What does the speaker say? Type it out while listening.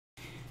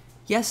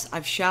Yes,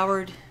 I've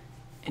showered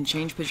and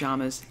changed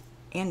pajamas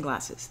and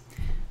glasses.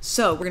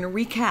 So we're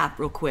going to recap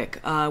real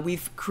quick.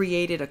 We've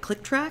created a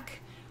click track.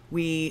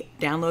 We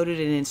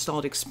downloaded and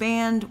installed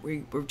Xpand.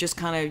 We're just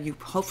kind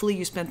of, hopefully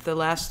you spent the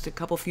last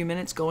few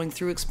minutes going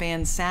through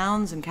Xpand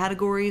sounds and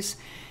categories.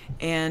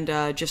 And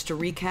just to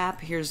recap,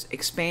 here's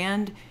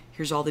Xpand.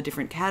 Here's all the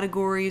different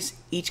categories.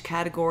 Each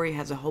category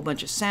has a whole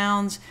bunch of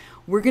sounds.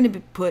 We're going to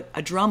put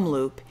a drum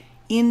loop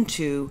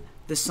into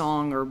the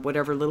song or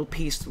whatever little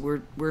piece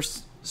we're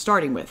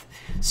starting with.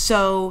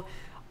 So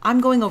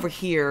I'm going over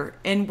here,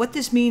 and what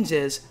this means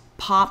is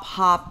Pop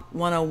Hop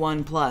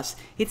 101 plus.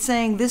 It's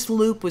saying this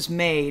loop was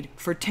made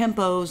for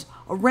tempos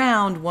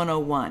around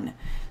 101.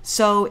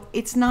 So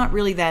it's not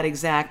really that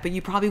exact, but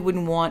you probably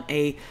wouldn't want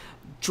a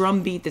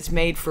drum beat that's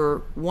made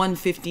for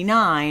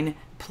 159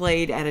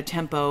 played at a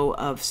tempo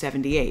of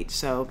 78.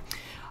 So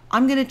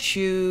I'm going to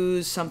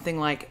choose something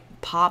like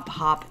Pop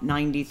Hop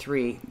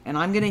 93, and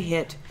I'm going to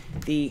hit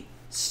the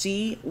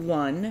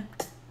C1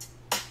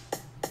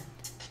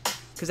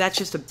 because that's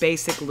just a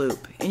basic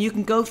loop. And you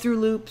can go through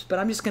loops, but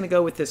I'm just going to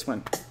go with this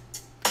one.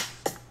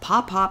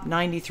 Pop Hop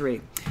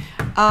 93.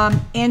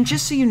 And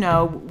just so you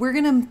know, we're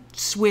going to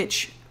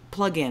switch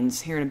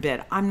plugins here in a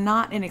bit. I'm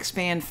not an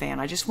Xpand fan.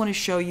 I just want to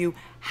show you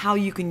how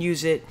you can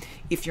use it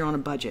if you're on a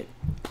budget.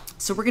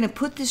 So we're going to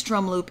put this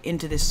drum loop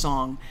into this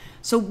song.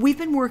 So we've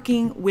been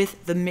working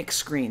with the mix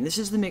screen. This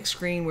is the mix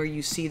screen where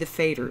you see the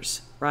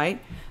faders,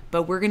 right?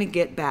 But we're going to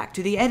get back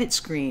to the edit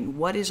screen.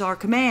 What is our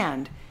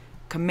command?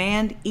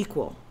 Command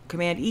equal.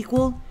 Command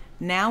equal.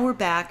 Now we're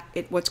back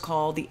at what's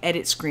called the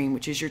edit screen,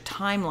 which is your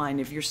timeline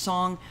of your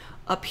song.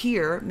 Up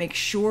here, make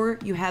sure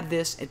you have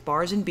this at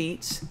bars and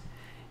beats.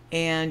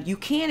 And you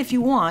can, if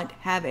you want,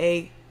 have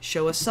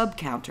show a sub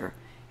counter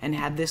and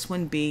have this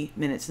one be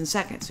minutes and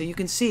seconds. So you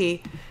can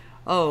see,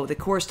 oh, the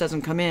chorus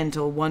doesn't come in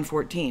until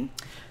 1:14.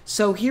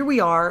 So here we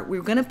are.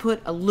 We're going to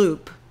put a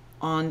loop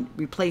on,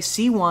 we play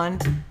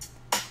C1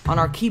 on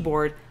our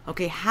keyboard.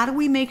 Okay, how do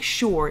we make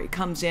sure it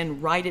comes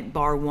in right at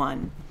bar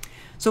 1?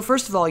 So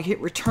first of all, you hit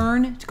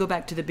return to go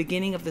back to the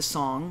beginning of the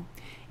song.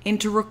 And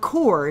to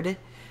record,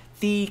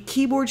 the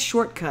keyboard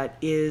shortcut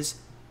is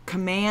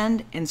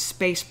Command and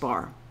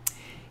Spacebar.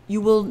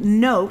 You will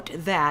note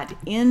that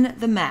in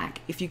the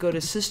Mac, if you go to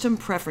System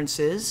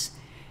Preferences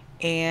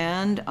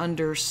and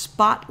under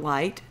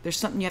Spotlight, there's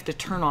something you have to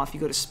turn off. You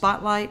go to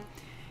Spotlight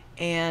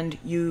and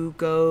you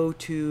go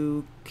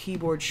to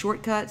Keyboard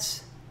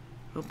Shortcuts.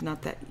 Oh,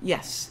 not that.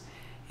 Yes.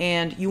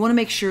 And you want to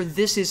make sure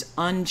this is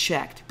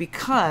unchecked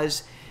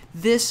because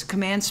this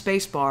Command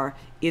Spacebar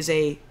is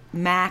a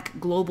Mac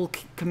global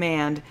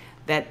command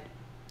that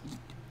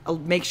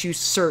makes you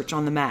search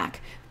on the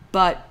Mac.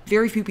 But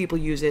very few people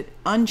use it.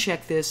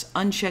 Uncheck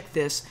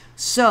this.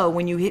 So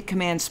when you hit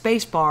Command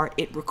Spacebar,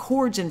 it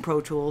records in Pro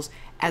Tools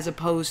as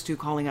opposed to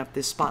calling up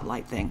this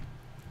Spotlight thing.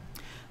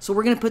 So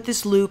we're going to put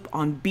this loop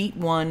on beat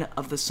 1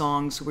 of the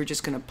song. So we're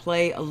just going to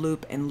play a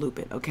loop and loop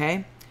it,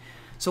 okay?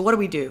 So what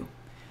do?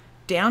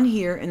 Down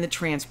here in the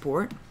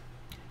transport,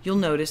 you'll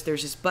notice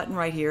there's this button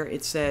right here.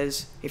 It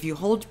says, if you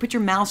put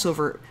your mouse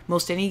over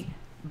most any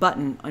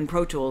button on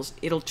Pro Tools,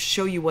 it'll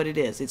show you what it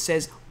is. It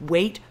says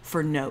wait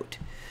for note.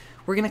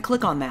 We're going to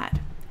click on that.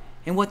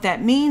 And what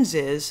that means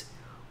is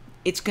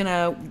it's going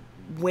to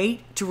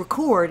wait to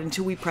record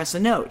until we press a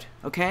note,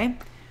 okay?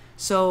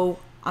 So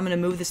I'm going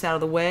to move this out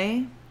of the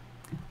way.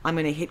 I'm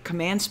going to hit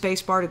Command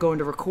Spacebar to go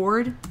into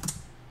record.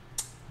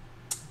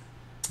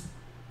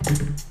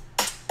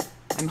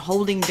 I'm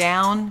holding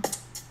down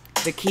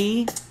the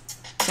key.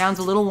 Sounds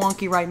a little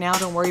wonky right now,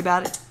 don't worry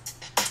about it.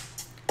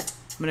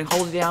 I'm going to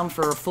hold it down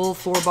for a full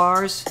 4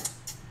 bars.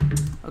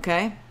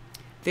 Okay,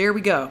 there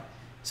we go.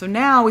 So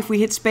now if we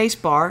hit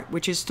spacebar,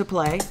 which is to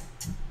play,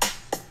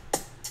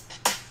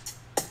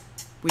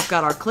 we've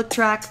got our click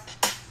track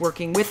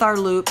working with our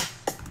loop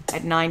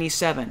at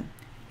 97.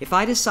 If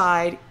I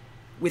decide,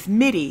 with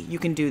MIDI you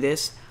can do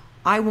this,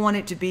 I want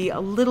it to be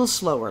a little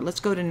slower. Let's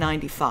go to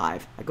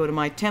 95. I go to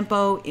my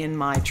tempo in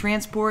my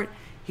transport,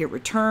 hit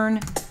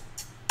return,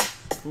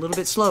 a little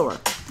bit slower,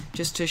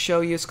 just to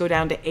show you. Let's go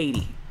down to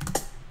 80.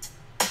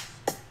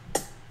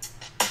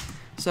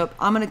 So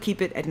I'm going to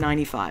keep it at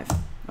 95.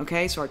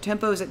 Okay, so our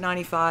tempo is at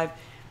 95.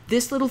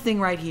 This little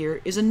thing right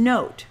here is a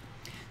note.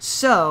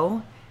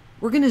 So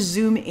we're going to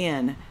zoom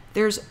in.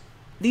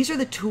 These are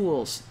the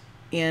tools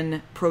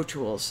in Pro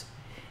Tools.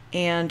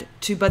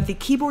 But the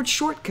keyboard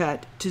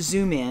shortcut to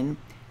zoom in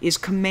is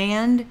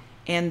Command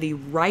and the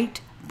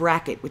right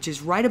bracket, which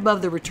is right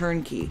above the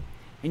return key.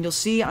 And you'll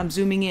see I'm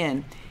zooming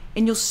in.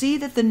 And you'll see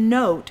that the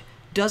note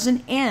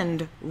doesn't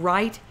end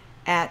right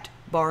at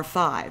bar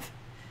 5.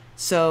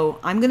 So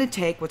I'm going to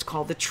take what's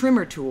called the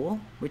trimmer tool,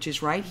 which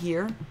is right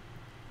here,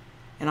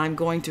 and I'm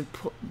going to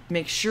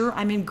make sure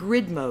I'm in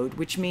grid mode,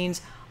 which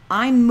means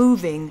I'm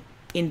moving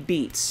in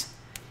beats.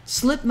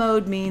 Slip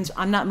mode means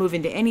I'm not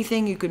moving to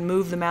anything. You can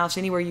move the mouse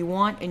anywhere you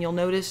want, and you'll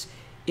notice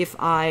if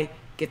I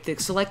get the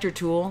selector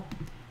tool,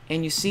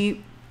 and you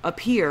see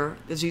up here,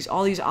 there's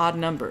all these odd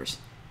numbers.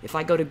 If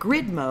I go to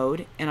grid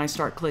mode and I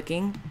start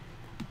clicking,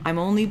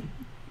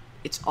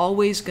 it's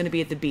always going to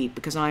be at the beat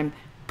because I'm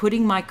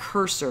putting my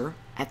cursor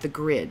at the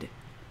grid.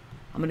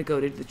 I'm going to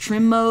go to the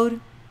trim mode,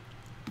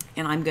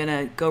 and I'm going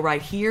to go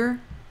right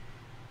here,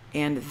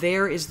 and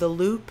there is the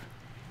loop.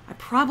 I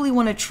probably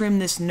want to trim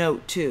this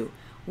note too.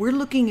 We're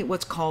looking at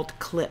what's called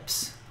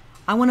clips.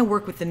 I want to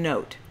work with the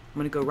note. I'm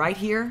going to go right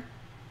here,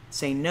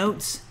 say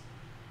notes.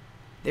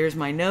 There's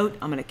my note.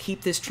 I'm going to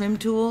keep this trim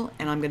tool,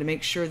 and I'm going to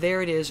make sure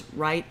there it is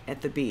right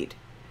at the beat.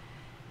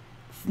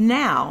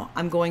 Now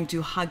I'm going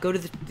to go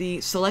to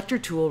the selector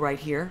tool right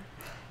here,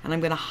 and I'm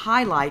going to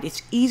highlight.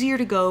 It's easier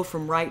to go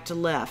from right to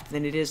left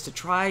than it is to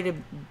try to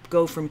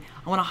go from,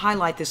 I want to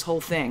highlight this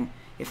whole thing.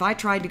 If I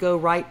tried to go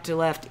right to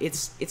left,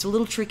 it's a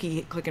little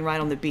tricky clicking right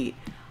on the beat.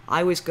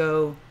 I always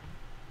go,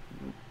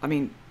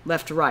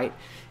 left to right.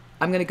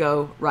 I'm going to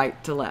go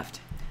right to left.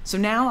 So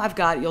now I've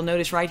got, you'll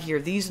notice right here,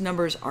 these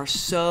numbers are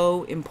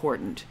so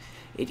important.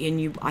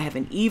 I have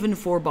an even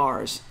 4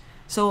 bars.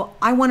 So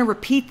I want to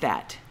repeat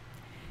that.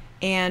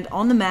 And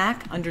on the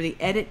Mac, under the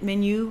Edit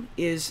menu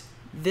is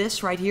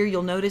this right here.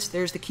 You'll notice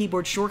there's the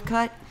keyboard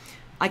shortcut.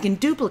 I can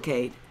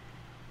duplicate,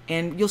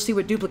 and you'll see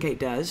what duplicate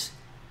does.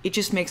 It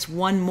just makes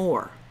one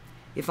more.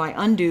 If I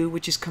undo,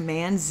 which is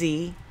Command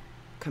Z,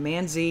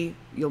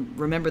 you'll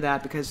remember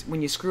that because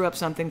when you screw up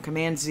something,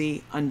 Command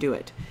Z, undo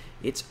it.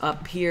 It's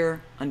up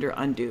here under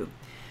undo.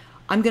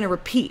 I'm going to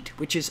repeat,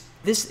 which is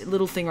this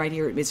little thing right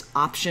here is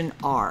Option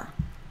R.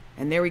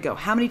 And there we go.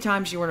 How many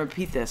times do you want to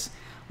repeat this?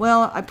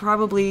 Well, I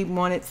probably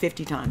want it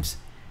 50 times.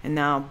 And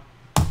now,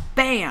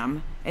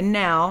 bam! And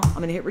now I'm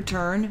going to hit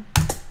return.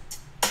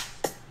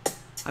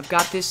 I've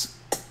got this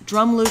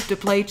drum loop to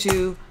play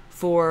to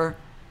for,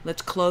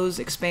 let's close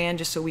Xpand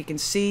just so we can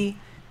see.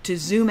 To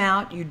zoom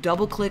out, you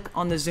double click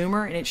on the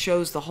zoomer and it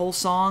shows the whole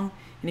song.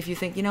 And if you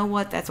think, you know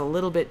what, that's a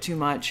little bit too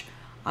much,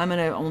 I'm going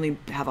to only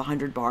have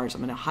 100 bars.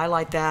 I'm going to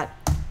highlight that.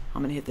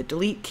 I'm going to hit the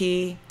delete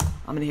key.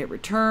 I'm going to hit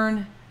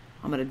return.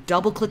 I'm going to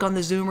double click on the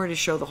zoomer to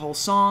show the whole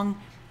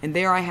song. And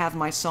there I have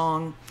my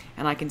song.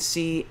 And I can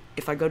see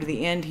if I go to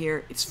the end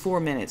here, it's 4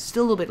 minutes.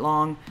 Still a little bit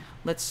long.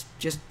 Let's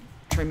just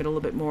trim it a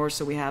little bit more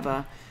so we have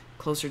a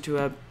closer to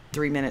a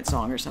 3-minute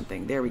song or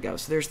something. There we go.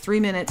 So there's 3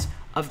 minutes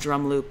of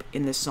drum loop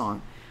in this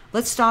song.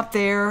 Let's stop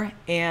there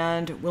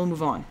and we'll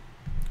move on.